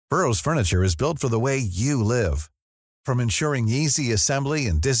Burrow's furniture is built for the way you live. From ensuring easy assembly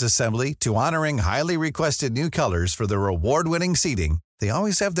and disassembly to honoring highly requested new colors for their award-winning seating, they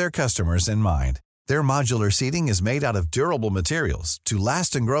always have their customers in mind. Their modular seating is made out of durable materials to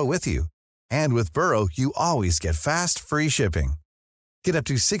last and grow with you. And with Burrow, you always get fast, free shipping. Get up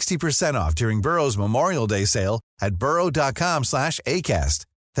to 60% off during Burrow's Memorial Day sale at burrow.com/ACAST.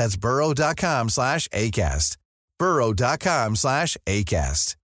 That's burrow.com/ACAST.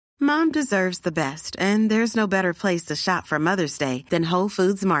 burrow.com/ACAST. Mom deserves the best, and there's no better place to shop for Mother's Day than Whole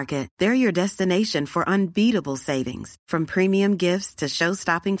Foods Market. They're your destination for unbeatable savings, from premium gifts to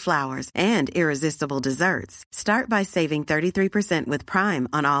show-stopping flowers and irresistible desserts. Start by saving 33% with Prime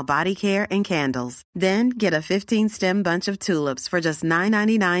on all body care and candles. Then get a 15-stem bunch of tulips for just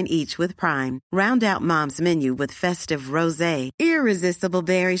 $9.99 each with Prime. Round out Mom's menu with festive rosé, irresistible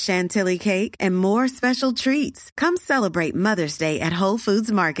berry chantilly cake, and more special treats. Come celebrate Mother's Day at Whole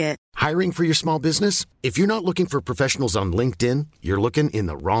Foods Market. Hiring for your small business? If you're not looking for professionals on LinkedIn, you're looking in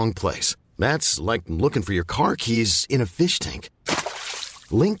the wrong place. That's like looking for your car keys in a fish tank.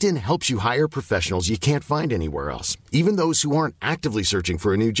 LinkedIn helps you hire professionals you can't find anywhere else, even those who aren't actively searching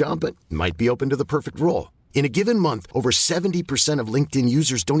for a new job but might be open to the perfect role. In a given month, over 70% of LinkedIn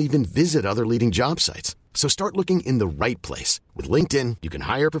users don't even visit other leading job sites. So start looking in the right place. With LinkedIn, you can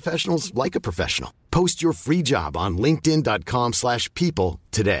hire professionals like a professional. Post your free job on linkedin.com/people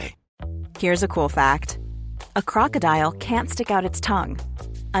today. Here's a cool fact. A crocodile can't stick out its tongue.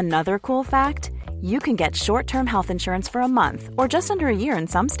 Another cool fact, you can get short-term health insurance for a month or just under a year in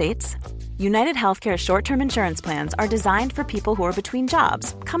some states. United Healthcare short-term insurance plans are designed for people who are between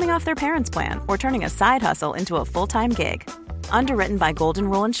jobs, coming off their parents' plan, or turning a side hustle into a full-time gig. Underwritten by Golden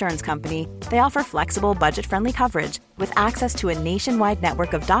Rule Insurance Company, they offer flexible, budget-friendly coverage with access to a nationwide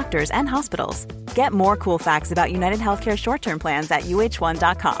network of doctors and hospitals. Get more cool facts about United Healthcare short-term plans at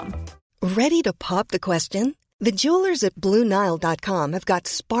uh1.com. Ready to pop the question? The jewelers at BlueNile.com have got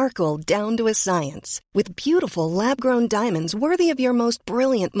sparkle down to a science with beautiful lab-grown diamonds worthy of your most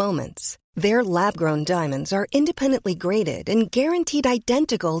brilliant moments. Their lab-grown diamonds are independently graded and guaranteed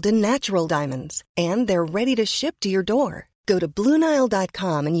identical to natural diamonds, and they're ready to ship to your door. Go to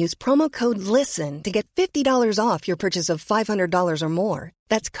BlueNile.com and use promo code LISTEN to get $50 off your purchase of $500 or more.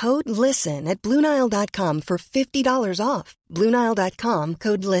 That's code LISTEN at BlueNile.com for $50 off. BlueNile.com,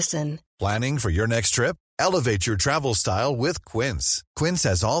 code LISTEN. Planning for your next trip? Elevate your travel style with Quince. Quince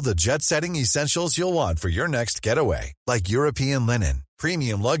has all the jet-setting essentials you'll want for your next getaway, like European linen,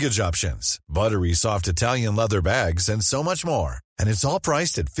 premium luggage options, buttery soft Italian leather bags, and so much more. And it's all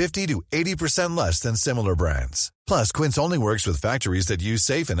priced at 50 to 80% less than similar brands. Plus, Quince only works with factories that use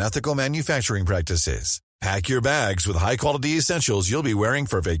safe and ethical manufacturing practices. Pack your bags with high-quality essentials you'll be wearing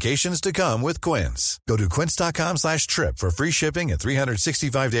for vacations to come with Quince. Go to quince.com/trip for free shipping and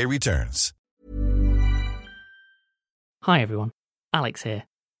 365-day returns. Hi everyone, Alex here.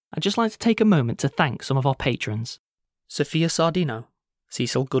 I'd just like to take a moment to thank some of our patrons. Sophia Sardino,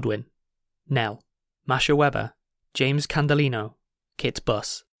 Cecil Goodwin, Nell, Masha Weber, James Candolino, Kit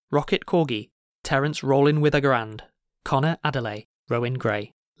Buss, Rocket Corgi, Terence Rollin Withergrand, Connor Adelaide, Rowan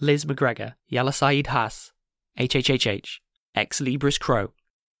Gray, Liz McGregor, Yala Saeed Haas, HHHH, Ex Libris Crow,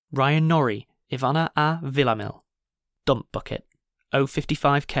 Ryan Norrie, Ivana A. Villamil, Dump Bucket,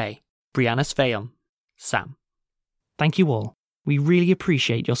 O55K, Brianna Sveum, Sam. Thank you all. We really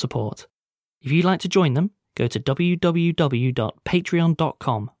appreciate your support. If you'd like to join them, go to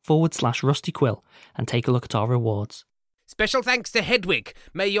www.patreon.com/RustyQuill and take a look at our rewards. Special thanks to Hedwig.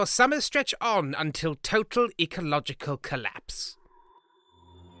 May your summer stretch on until total ecological collapse.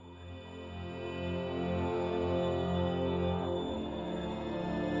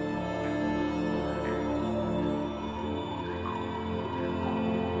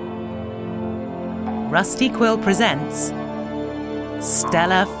 Rusty Quill presents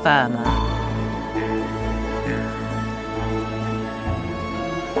Stella Firma.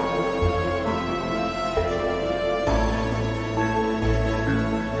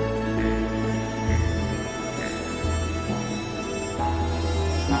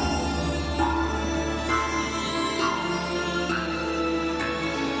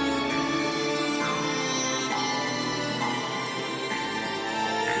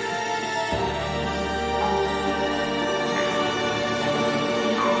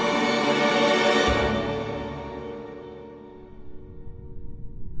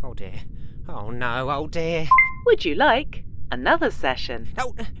 Oh dear. Oh no, oh dear. Would you like another session?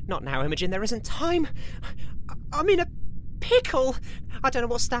 Oh, not now, Imogen, there isn't time. I'm in a pickle. I don't know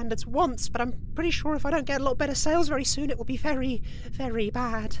what Standards wants, but I'm pretty sure if I don't get a lot better sales very soon, it will be very, very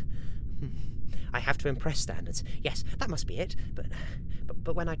bad. I have to impress Standards. Yes, that must be it. But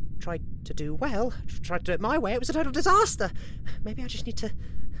But when I tried to do well, tried to do it my way, it was a total disaster. Maybe I just need to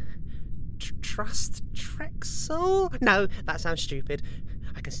trust Trexel? No, that sounds stupid.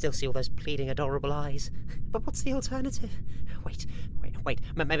 I can still see all those pleading, adorable eyes. But what's the alternative? Wait.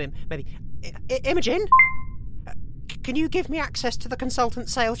 Maybe. Imogen? Can you give me access to the consultant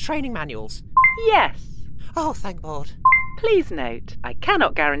sales training manuals? Yes. Oh, thank God. Please note, I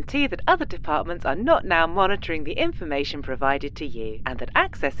cannot guarantee that other departments are not now monitoring the information provided to you, and that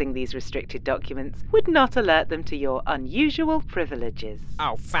accessing these restricted documents would not alert them to your unusual privileges.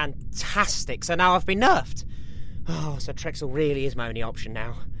 Oh, fantastic. So now I've been nerfed. Oh, so Trexel really is my only option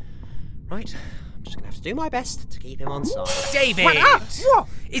now. Right, I'm just going to have to do my best to keep him on side. David! What?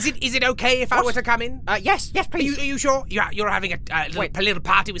 Is it okay if I were to come in? Yes, please. Are you sure? You're having a little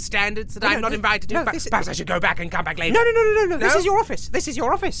party with standards that I'm not invited to? Perhaps I should go back and come back later. No. This is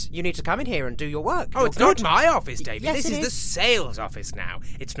your office. You need to come in here and do your work. Oh, it's not my office, David. Yes, this is the sales office now.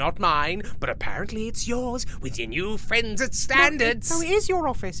 It's not mine, but apparently it's yours with your new friends at Standards. No, it is your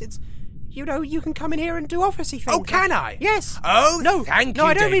office. It's... You know, you can come in here and do officey things. Oh, can I? Yes. Oh, no. Thank you,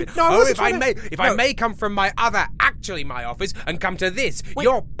 I don't David. mean... No, I wasn't I may come from my office and come to this,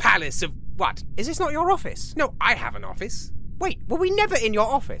 your palace of what? Is this not your office? No, I have an office. Wait, were we never in your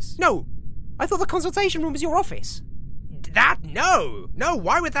office? No. I thought the consultation room was your office. No,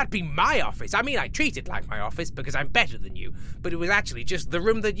 why would that be my office? I mean, I treat it like my office because I'm better than you, but it was actually just the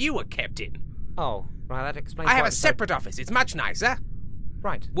room that you were kept in. Oh, right, that explains I have a separate office. It's much nicer.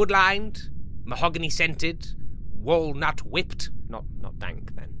 Right. Wood-lined, mahogany-scented, walnut-whipped. Not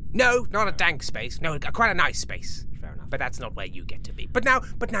dank, then. No, not a dank space. No, quite a nice space. Fair enough. But that's not where you get to be. But now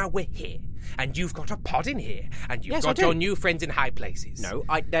we're here, and you've got a pod in here, and you've Yes, got your new friends in high places. No,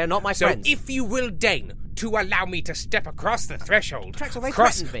 they're not my So friends. if you will deign to allow me to step across the threshold, Trexel, they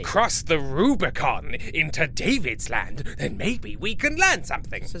threatened me. cross the Rubicon into David's land, then maybe we can learn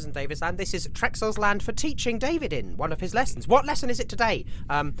something. This isn't David's land. This is Trexel's land for teaching David in one of his lessons. What lesson is it today,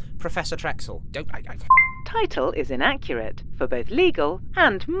 Professor Trexel? Title is inaccurate for both legal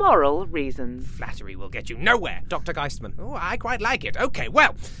and moral reasons. Flattery will get you nowhere. Dr. Geistman. Oh, I quite like it. Okay,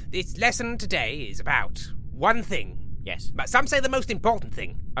 well, this lesson today is about one thing. Yes. But some say the most important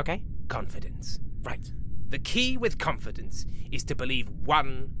thing. Okay. Confidence. Right. The key with confidence is to believe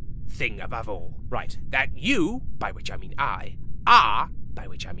one thing above all. Right. That you, by which I mean I, are, by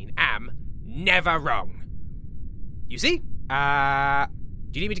which I mean am, never wrong. You see?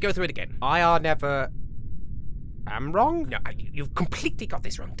 Do you need me to go through it again? I are never... am wrong? No, you've completely got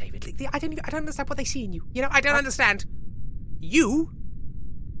this wrong, David. I don't understand what they see in you. You know, I don't understand. You,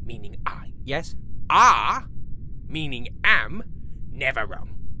 meaning I. Yes? Are, meaning am, never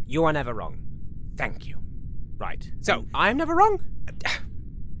wrong. You are never wrong. Thank you. Right. So, I'm never wrong?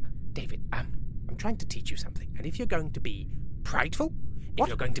 David, I'm trying to teach you something. And if you're going to be prideful, if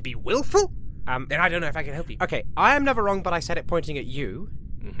you're going to be willful, then I don't know if I can help you. Okay, I am never wrong, but I said it pointing at you.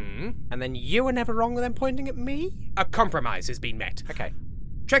 Mm-hmm. And then you are never wrong, and then pointing at me? A compromise has been met. Okay.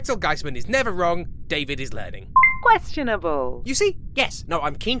 Trexel Geistman is never wrong. David is learning. Questionable. You see? Yes. No,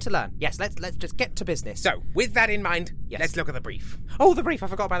 I'm keen to learn. Yes, let's just get to business. So, with that in mind, Yes. let's look at the brief. Oh, the brief. I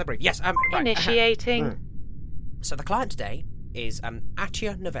forgot about the brief. Yes. Right. Initiating. So the client today is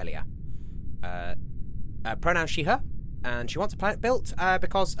Achia Novelia. Pronoun she, her. And she wants a planet built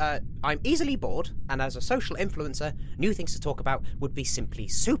because I'm easily bored, and as a social influencer, new things to talk about would be simply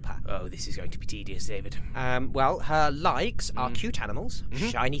super. Oh, this is going to be tedious, David. Well, her likes are cute animals,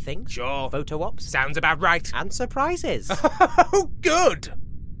 shiny things, Sure. photo ops, Sounds about right. and surprises. Oh, good.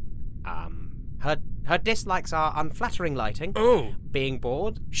 Her dislikes are unflattering lighting, Oh, being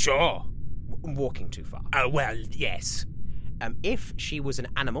bored, sure. walking too far. Oh, well, yes. If she was an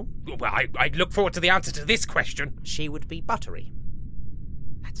animal, Well, I look forward to the answer to this question. she would be buttery.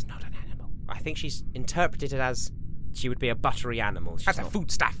 That's not an animal. I think she's interpreted it as she would be a buttery animal. She's That's a not-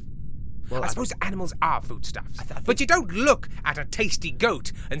 foodstuff. Well, I suppose animals are foodstuffs. But you don't look at a tasty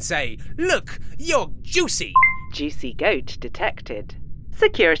goat and say, look, you're juicy. Juicy goat detected.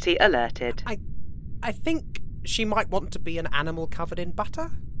 Security alerted. I think she might want to be an animal covered in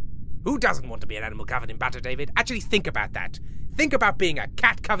butter. Who doesn't want to be an animal covered in butter, David? Actually, think about that. Think about being a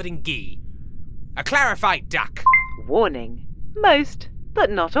cat covered in ghee. A clarified duck. Warning. Most, but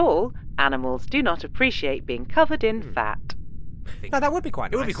not all, animals do not appreciate being covered in fat. No, that would be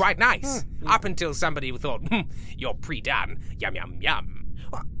quite nice. It would be quite nice. Up until somebody thought, you're pre-done. Yum, yum, yum.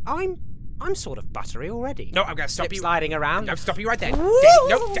 Well, I'm sort of buttery already. No, I'm going to stop Slip you. sliding around. I'm stopping you right there. David,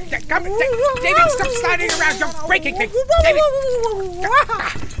 no, David, stop sliding around. You're breaking things. David,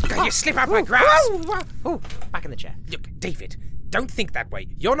 you slip out my grass. Oh, back in the chair. Look, David, Don't think that way.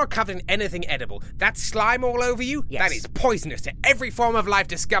 You're not covered in anything edible. That slime all over you, Yes. that is poisonous to every form of life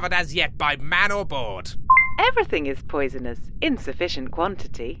discovered as yet by man or board. Everything is poisonous in sufficient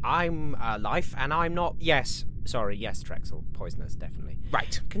quantity. I'm life, and I'm not. Yes, sorry. Yes, Trexel, poisonous, definitely.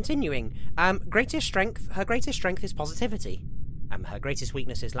 Right. Continuing. Greatest strength. Her greatest strength is positivity. Her greatest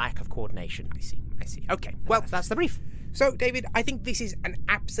weakness is lack of coordination. I see. Okay. Well, That's the brief. so, David, I think this is an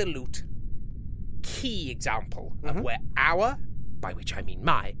absolute key example of where our, by which I mean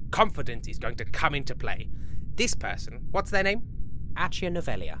my, confidence is going to come into play. This person, what's their name? Achia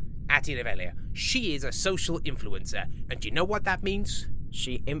Novelia. Attia Novelia. She is a social influencer. And do you know what that means?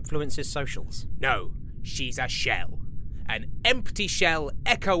 She influences socials. No, she's a shell. An empty shell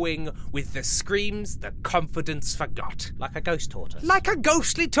echoing with the screams the confidence forgot. Like a ghost tortoise. Like a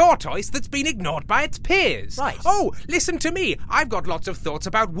ghostly tortoise that's been ignored by its peers. Right. Oh, listen to me. I've got lots of thoughts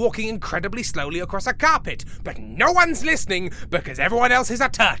about walking incredibly slowly across a carpet, but no one's listening because everyone else is a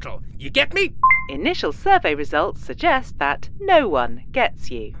turtle. You get me? Initial survey results suggest that no one gets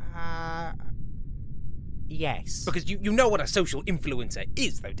you. Yes. Because you know what a social influencer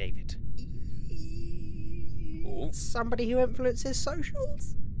is, though, David. Oh. Somebody who influences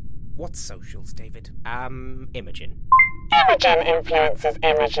socials? What socials, David? Imogen. Imogen influences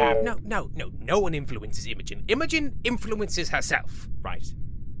Imogen. No one influences Imogen. Imogen influences herself. Right.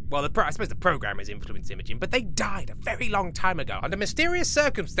 Well, I suppose the programmers influenced Imogen, but they died a very long time ago under mysterious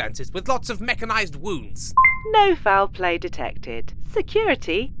circumstances with lots of mechanized wounds. No foul play detected.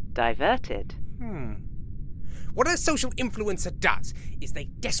 Security diverted. What a social influencer does is they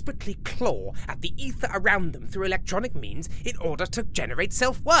desperately claw at the ether around them through electronic means in order to generate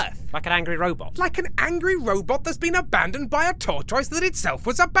self-worth. Like an angry robot. Like an angry robot that's been abandoned by a tortoise that itself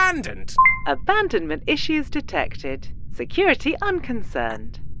was abandoned. Abandonment issues detected. Security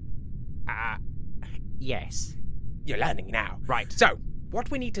unconcerned. Yes. You're learning now. Right. So, what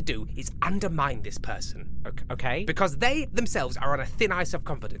we need to do is undermine this person. Okay. Because they themselves are on a thin ice of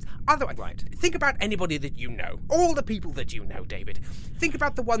confidence. Otherwise, Right. Think about anybody that you know. All the people that you know, David. Think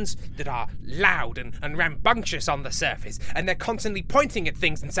about the ones that are loud and rambunctious on the surface, and they're constantly pointing at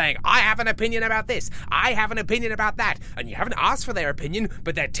things and saying, I have an opinion about this, I have an opinion about that, and you haven't asked for their opinion,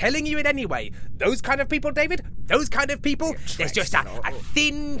 but they're telling you it anyway. Those kind of people, David, those kind of people, there's just a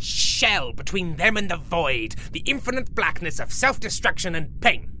thin shell between them and the void, the infinite blackness of self-destruction and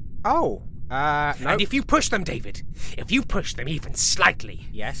pain. Oh. No. And if you push them, David, if you push them even slightly,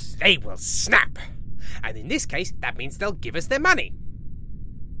 Yes. they will snap. And in this case, that means they'll give us their money.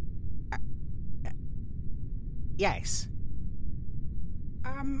 Yes.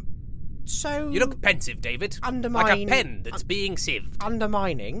 So... You look pensive, David. Like a Undermine- pen that's being sieved.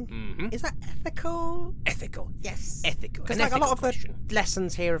 Undermining? Mhm. Is that ethical? Ethical. Yes. Ethical. Because An like a lot ethical of question. the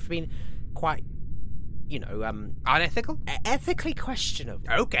lessons here have been quite, Unethical? ethically questionable.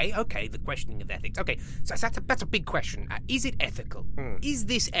 Okay, the questioning of ethics. Okay, so that's a big question. Is it ethical? Is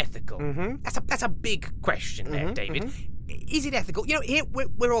this ethical? That's a big question there, David. Is it ethical? You know, here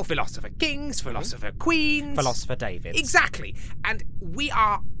we're all philosopher kings, philosopher queens. Philosopher David. Exactly. And we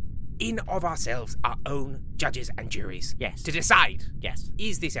are, in of ourselves, our own judges and juries. Yes. To decide, Yes.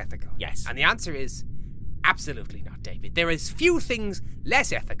 is this ethical? Yes. And the answer is absolutely not, David. There is few things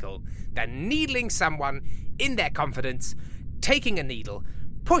less ethical than needling someone in their confidence, taking a needle,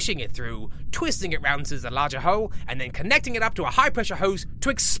 pushing it through, twisting it round to the larger hole, and then connecting it up to a high-pressure hose to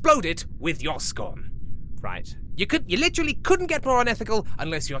explode it with your scorn. Right. You literally couldn't get more unethical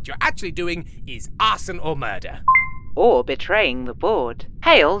unless what you're actually doing is arson or murder. Or betraying the board.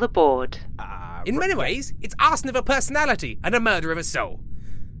 Hail the board. In many ways, it's arson of a personality and a murder of a soul.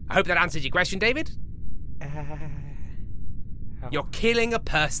 I hope that answers your question, David. You're killing a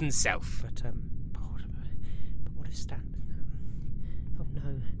person's self. But what if Stan... oh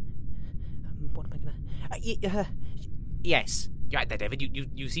no. What am I gonna... yes. You're right there, David.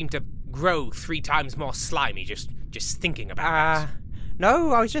 You seem to grow 3 times more slimy just thinking about that.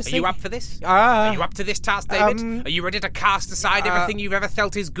 No, I was just Are you up for this? Ah. Are you up to this task, David? Are you ready to cast aside everything you've ever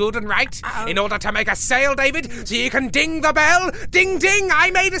felt is good and right in order to make a sale, David? So you can ding the bell? Ding, ding,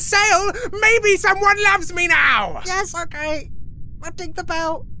 I made a sale! Maybe someone loves me now! Yes, okay. I'll ding the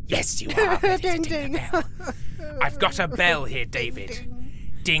bell. Yes, you are ready to Ding, ding the ding. bell. I've got a bell here, David.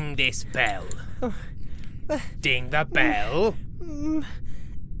 Ding this bell. Ding the bell.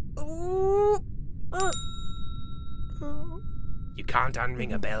 You can't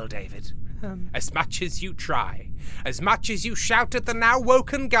unring a bell, David. As much as you try, as much as you shout at the now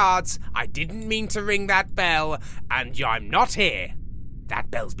woken guards, I didn't mean to ring that bell, and I'm not here. That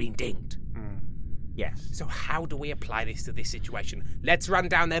bell's been dinged. Yes. So how do we apply this to this situation? Let's run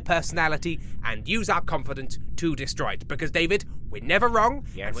down their personality and use our confidence to destroy it. Because, David, we're never wrong.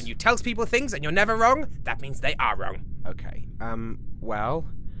 Yes. And when you tell people things and you're never wrong, that means they are wrong. Okay. Well,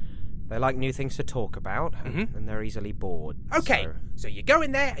 they like new things to talk about, and they're easily bored. Okay, so you go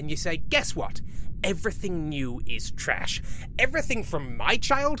in there and you say, guess what? Everything new is trash. Everything from my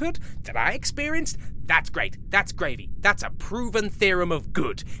childhood that I experienced, that's great. That's gravy. That's a proven theorem of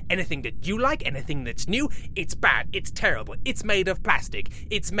good. Anything that you like, anything that's new, it's bad. It's terrible. It's made of plastic.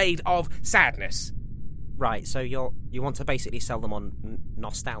 It's made of sadness. Right, so you want to basically sell them on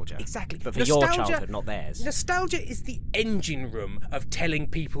nostalgia. Exactly. But for your childhood, not theirs. Nostalgia is the engine room of telling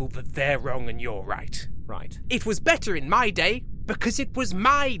people that they're wrong and you're right. Right. It was better in my day because it was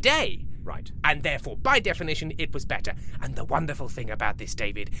my day. Right. And therefore, by definition, it was better. And the wonderful thing about this,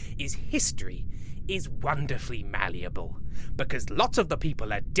 David, is history is wonderfully malleable. Because lots of the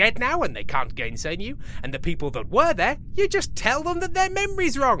people are dead now and they can't gainsay you. And the people that were there, you just tell them that their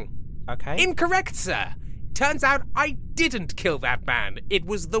memory's wrong. Okay. Incorrect, sir. Turns out I didn't kill that man. It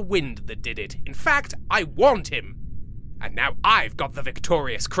was the wind that did it. In fact, I warned him. And now I've got the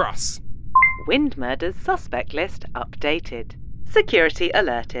Victorious Cross. Wind murders suspect list updated. Security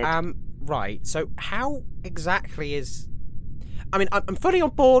alerted. Right. So how exactly is... I mean, I'm fully on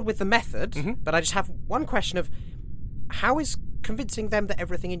board with the method, but I just have one question of how is convincing them that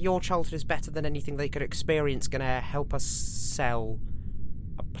everything in your childhood is better than anything they could experience going to help us sell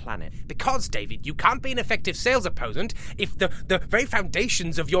a planet? Because, David, you can't be an effective sales opponent if the very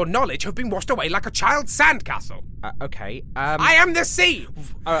foundations of your knowledge have been washed away like a child's sandcastle. Okay. I am the sea,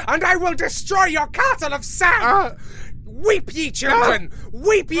 and I will destroy your castle of sand! Weep, ye children!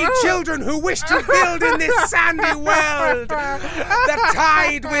 Weep, ye children who wish to build in this sandy world! The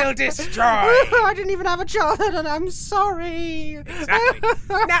tide will destroy! I didn't even have a childhood, and I'm sorry! Exactly.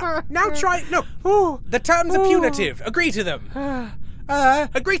 Now try... Look, the terms are punitive. Agree to them.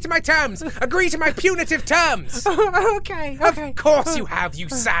 Agree to my terms! Agree to my punitive terms! Okay. Of course you have, you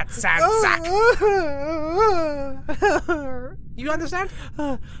sad sand sack! You understand?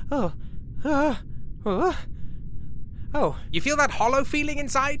 Oh. You feel that hollow feeling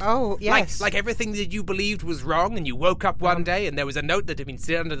inside? Oh, yes. Like everything that you believed was wrong and you woke up one day and there was a note that had been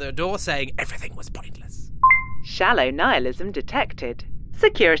set under the door saying everything was pointless. Shallow nihilism detected.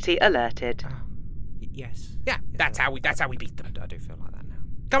 Security alerted. Yes. Yeah, that's how we beat them. I do feel like that now.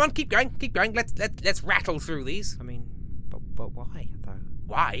 Come on, keep going. Let's rattle through these. I mean, but why, though?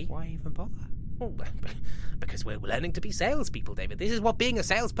 Why? Why even bother? Well, because we're learning to be salespeople, David. This is what being a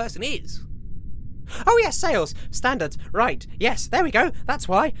salesperson is. Oh, yes, sales. Standards. Right. Yes, there we go. That's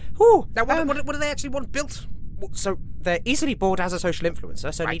why. Ooh. Now, what do they actually want built? So, they're easily bored as a social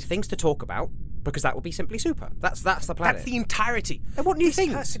influencer, so need things to talk about, because that would be simply super. That's the planet. That's the entirety. They want new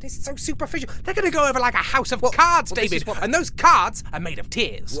things. This person is so superficial. They're going to go over like a house of cards, David. And those cards are made of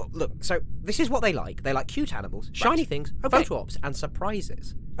tears. Well, look, so this is what they like. They like cute animals, shiny things, photo ops, and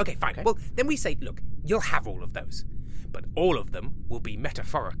surprises. Okay, fine. Okay. Well, then we say, look, you'll have all of those. But all of them will be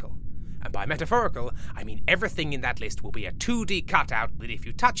metaphorical. And by metaphorical, I mean everything in that list will be a 2D cutout that if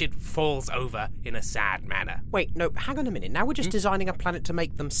you touch it, falls over in a sad manner. Wait, no, hang on a minute. Now we're just designing a planet to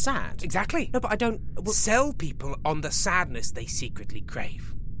make them sad. Exactly. No, but I don't... Sell people on the sadness they secretly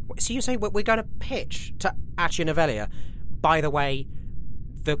crave. So you say we're going to pitch to Accia Novelia, by the way,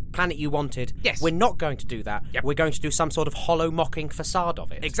 the planet you wanted. Yes. We're not going to do that. Yep. We're going to do some sort of hollow mocking facade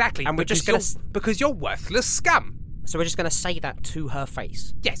of it. Exactly. And we're just going to... Because you're worthless scum. So we're just going to say that to her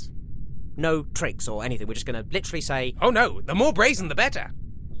face? Yes. No tricks or anything. We're just going to literally say... Oh, no. The more brazen, the better.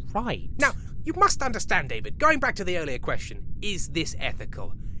 Right. Now, you must understand, David, going back to the earlier question, is this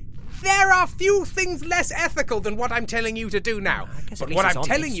ethical? There are few things less ethical than what I'm telling you to do now. But what I'm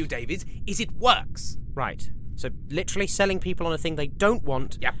telling you, David, is it works. Right. So literally selling people on a thing they don't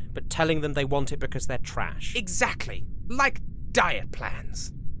want, but telling them they want it because they're trash. Exactly. Like diet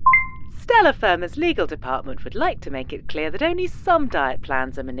plans. Stellar Firma's legal department would like to make it clear that only some diet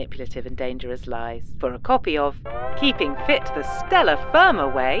plans are manipulative and dangerous lies. For a copy of Keeping Fit the Stellar Firma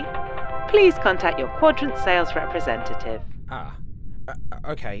Way, please contact your Quadrant sales representative.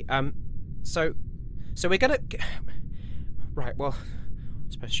 Okay. So we're gonna... Right, well,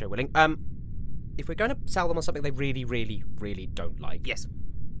 I suppose show willing. If we're going to sell them on something they really, really, really don't like... Yes.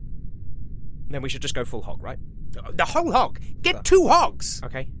 Then we should just go full hog, right? The whole hog. Get 2 hogs.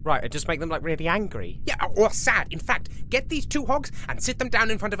 Okay, right, and just make them, like, really angry. Yeah, or sad. In fact, get these 2 hogs and sit them down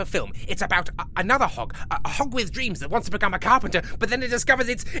in front of a film. It's about another hog, a hog with dreams that wants to become a carpenter, but then it discovers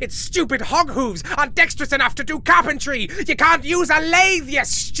its stupid hog hooves aren't dexterous enough to do carpentry. You can't use a lathe, you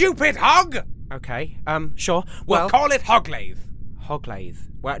stupid hog. Okay, sure. We'll call it Hog Lathe. Hog lathe.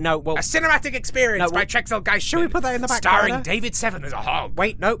 Well, no, well... A cinematic experience by Trexel Geistman. Should we put that in the back starring burner? David Seven as a hog.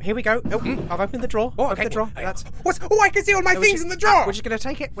 Wait, no, here we go. Oh, I've opened the drawer. Oh, Opened okay. the drawer. That's... I can see all my things in the drawer. We're just going to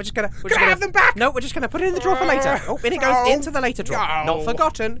take it. We're just going to... Can I have them back? No, we're just going to put it in the drawer for later. Oh, in it goes into the later drawer. No. Not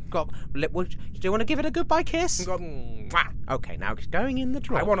forgotten. Do you want to give it a goodbye kiss? Mwah. Okay, now it's going in the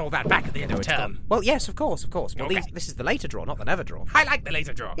drawer. I want all that back at the end of the term. Well, yes, of course. Well, Okay. this is the later drawer, not the never drawer. I like the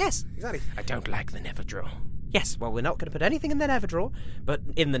later drawer. Yes, exactly. I don't like the never drawer. Yes, well, we're not going to put anything in the never drawer, but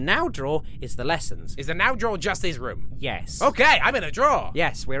in the now drawer is the lessons. Is the now drawer just this room? Yes. Okay, I'm in a drawer.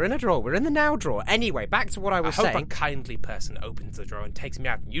 Yes, we're in a drawer. We're in the now drawer. Anyway, back to what I was I hope saying. a kindly person opens the drawer and takes me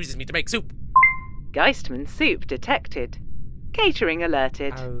out and uses me to make soup. Geistman soup detected. Catering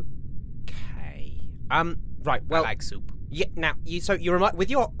alerted. Okay. Right, well... I like soup. Yeah, now, you remind... With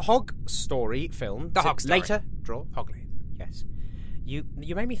your hog story film... The hog story. Later drawer. Hog lathe. Yes. You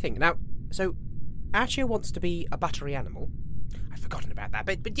made me think. Now, so... Archie wants to be a buttery animal. I've forgotten about that,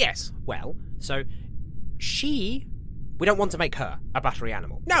 but yes. Well, so... We don't want to make her a buttery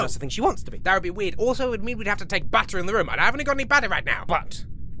animal. No. That's the thing she wants to be. That would be weird. Also, it would mean we'd have to take butter in the room, and I haven't got any butter right now. But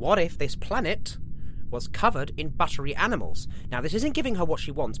what if this planet was covered in buttery animals? Now, this isn't giving her what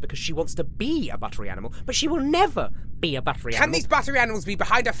she wants because she wants to be a buttery animal, but she will never be a buttery Can animal. these buttery animals be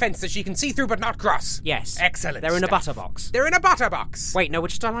behind a fence that she can see through but not cross? Yes. Excellent. They're in a stuff. butter box. They're in a butter box. Wait, no, we're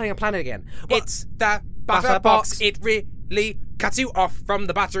just starting a planet again. It's the butter box. It really cuts you off from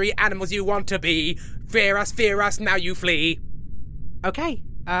the buttery animals you want to be. Fear us, now you flee. Okay,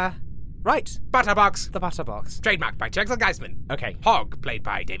 right. Butterbox. The butter box. Trademarked by Trexel Geistman. Okay. Hog, played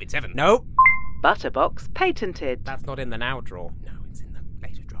by David Seven. Nope. Butterbox patented. That's not in the now drawer. No, it's in the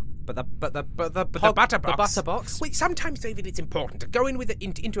later drawer. But the the butter box. The butter box. Wait, sometimes, David, it's important to go in with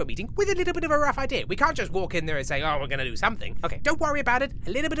into a meeting with a little bit of a rough idea. We can't just walk in there and say, "Oh, we're going to do something." Okay. Don't worry about it.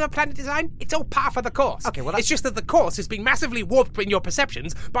 A little bit of planet design. It's all par for the course. Okay, well, it's just that the course has been massively warped in your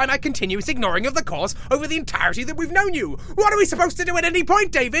perceptions by my continuous ignoring of the course over the entirety that we've known you. What are we supposed to do at any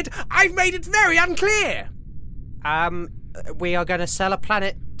point, David? I've made it very unclear. We are going to sell a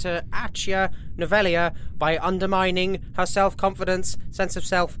planet to Achia Novelia by undermining her self-confidence, sense of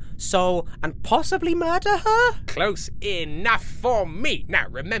self, soul, and possibly murder her? Close enough for me. Now,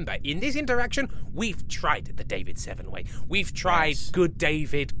 remember, in this interaction, we've tried the David Seven way. We've tried good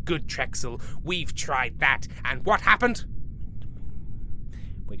David, good Trexel. We've tried that. And what happened?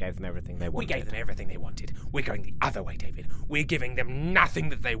 We gave them everything they wanted. We gave them everything they wanted. We're going the other way, David. We're giving them nothing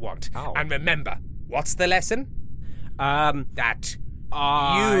that they want. Oh. And remember, what's the lesson? That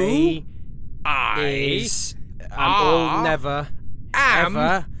I is all never am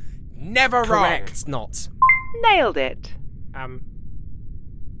ever never correct. Not. Nailed it.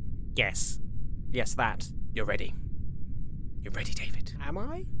 Yes. Yes, that. You're ready. You're ready, David. Am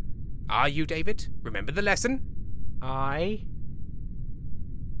I? Are you, David? Remember the lesson?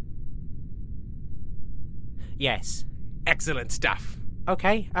 Yes. Excellent stuff.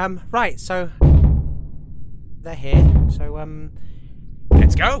 Okay, right, so... They're here, so,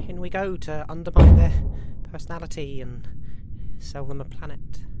 Let's go. in we go to undermine their personality and sell them a planet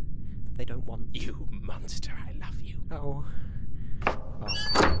that they don't want. You monster, I love you. Oh.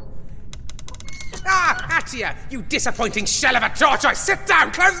 Ah, Achia, you disappointing shell of a tortoise! Sit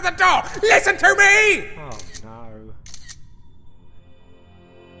down, close the door! Listen to me! Oh, no.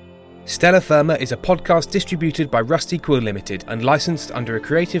 Stellar Firma is a podcast distributed by Rusty Quill Limited and licensed under a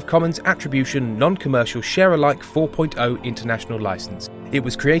Creative Commons Attribution Non-Commercial Share-alike 4.0 international license. It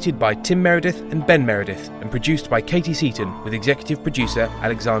was created by Tim Meredith and Ben Meredith and produced by Katie Seaton with executive producer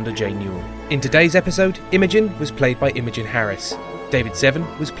Alexander J. Newell. In today's episode, Imogen was played by Imogen Harris. David Seven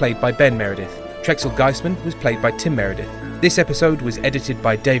was played by Ben Meredith. Trexel Geistman was played by Tim Meredith. This episode was edited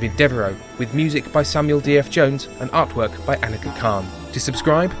by David Devereaux, with music by Samuel D.F. Jones and artwork by Annika Khan. To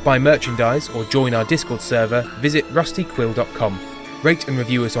subscribe, buy merchandise, or join our Discord server, visit rustyquill.com. Rate and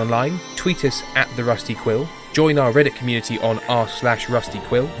review us online, tweet us at The Rusty Quill, join our Reddit community on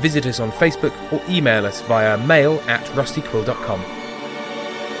r/rustyquill, visit us on Facebook, or email us via mail@rustyquill.com.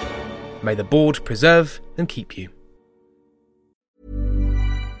 May the board preserve and keep you.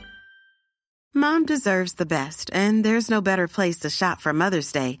 Mom deserves the best, and there's no better place to shop for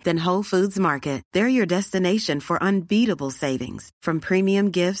Mother's Day than Whole Foods Market. They're your destination for unbeatable savings, from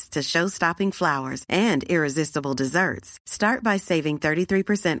premium gifts to show-stopping flowers and irresistible desserts. Start by saving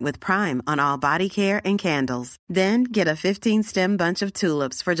 33% with Prime on all body care and candles. Then get a 15-stem bunch of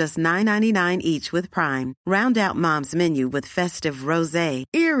tulips for just $9.99 each with Prime. Round out Mom's menu with festive rosé,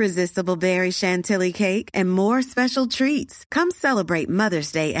 irresistible berry chantilly cake, and more special treats. Come celebrate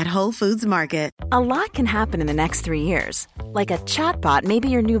Mother's Day at Whole Foods Market. A lot can happen in the next 3 years. Like a chatbot may be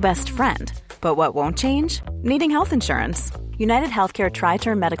your new best friend. But what won't change? Needing health insurance. United Healthcare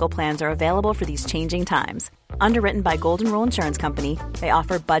Tri-Term Medical Plans are available for these changing times. Underwritten by Golden Rule Insurance Company, they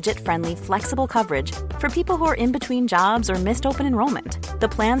offer budget-friendly, flexible coverage for people who are in between jobs or missed open enrollment. The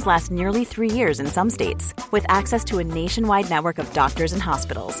plans last nearly 3 years in some states, with access to a nationwide network of doctors and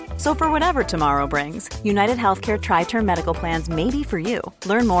hospitals. So for whatever tomorrow brings, United Healthcare Tri-Term Medical Plans may be for you.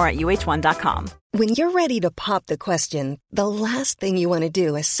 Learn more at uh1.com. When you're ready to pop the question, the last thing you want to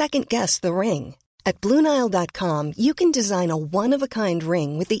do is second-guess the ring. At BlueNile.com, you can design a one-of-a-kind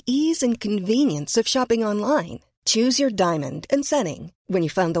ring with the ease and convenience of shopping online. Choose your diamond and setting. When you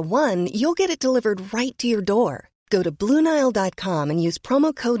find the one, you'll get it delivered right to your door. Go to BlueNile.com and use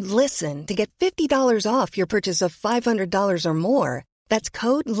promo code LISTEN to get $50 off your purchase of $500 or more. That's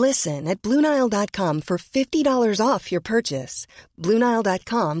code LISTEN at BlueNile.com for $50 off your purchase.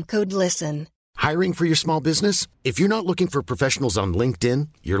 BlueNile.com, code LISTEN. Hiring for your small business? If you're not looking for professionals on LinkedIn,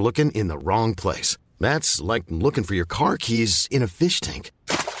 you're looking in the wrong place. That's like looking for your car keys in a fish tank.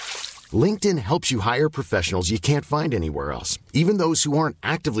 LinkedIn helps you hire professionals you can't find anywhere else, even those who aren't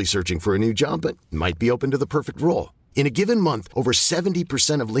actively searching for a new job but might be open to the perfect role. In a given month, over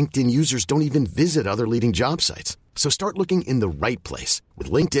 70% of LinkedIn users don't even visit other leading job sites. So start looking in the right place.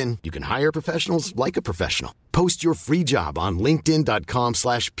 With LinkedIn, you can hire professionals like a professional. Post your free job on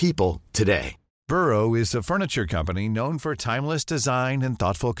linkedin.com/people today. Burrow is a furniture company known for timeless design and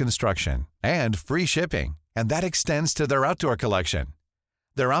thoughtful construction, and free shipping, and that extends to their outdoor collection.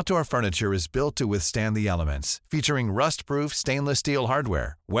 Their outdoor furniture is built to withstand the elements, featuring rust-proof stainless steel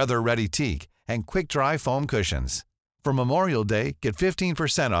hardware, weather-ready teak, and quick-dry foam cushions. For Memorial Day, get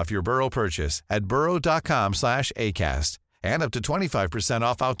 15% off your Burrow purchase at burrow.com/acast, and up to 25%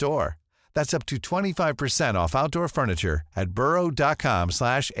 off outdoor. That's up to 25% off outdoor furniture at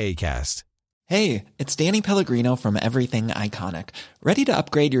burrow.com/acast. Hey, it's Danny Pellegrino from Everything Iconic. Ready to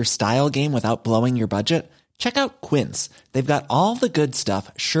upgrade your style game without blowing your budget? Check out Quince. They've got all the good stuff,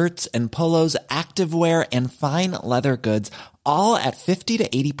 shirts and polos, activewear, and fine leather goods, all at 50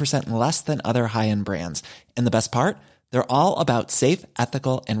 to 80% less than other high-end brands. And the best part? They're all about safe,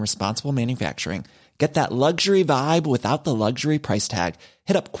 ethical, and responsible manufacturing. Get that luxury vibe without the luxury price tag.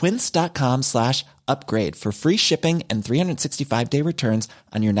 Hit up quince.com/upgrade for free shipping and 365-day returns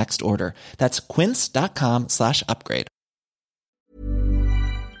on your next order. That's quince.com/upgrade.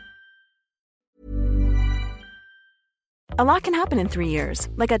 A lot can happen in 3 years,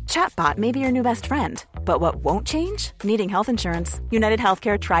 like a chatbot may be your new best friend. But what won't change? Needing health insurance. United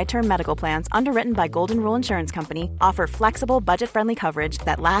Healthcare Tri-Term Medical Plans, underwritten by Golden Rule Insurance Company, offer flexible, budget-friendly coverage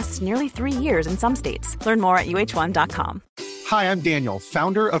that lasts nearly 3 years in some states. Learn more at uh1.com. Hi, I'm Daniel,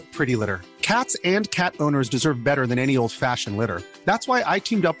 founder of Pretty Litter. Cats and cat owners deserve better than any old-fashioned litter. That's why I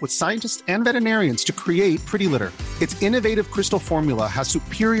teamed up with scientists and veterinarians to create Pretty Litter. Its innovative crystal formula has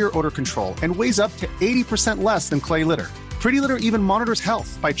superior odor control and weighs up to 80% less than clay litter. Pretty Litter even monitors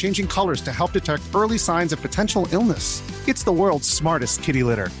health by changing colors to help detect early signs of potential illness. It's the world's smartest kitty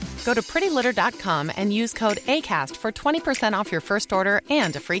litter. Go to prettylitter.com and use code ACAST for 20% off your first order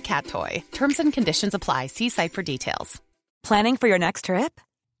and a free cat toy. Terms and conditions apply. See site for details. Planning for your next trip?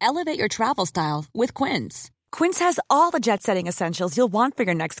 Elevate your travel style with Quince. Quince has all the jet-setting essentials you'll want for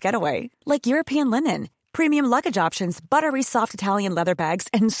your next getaway, like European linen, premium luggage options, buttery soft Italian leather bags,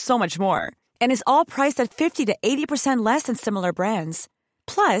 and so much more. And is all priced at 50 to 80% less than similar brands.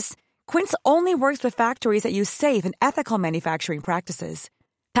 Plus, Quince only works with factories that use safe and ethical manufacturing practices.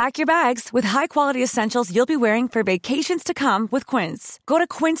 Pack your bags with high-quality essentials you'll be wearing for vacations to come with Quince. Go to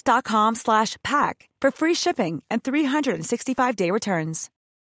quince.com/pack for free shipping and 365-day returns.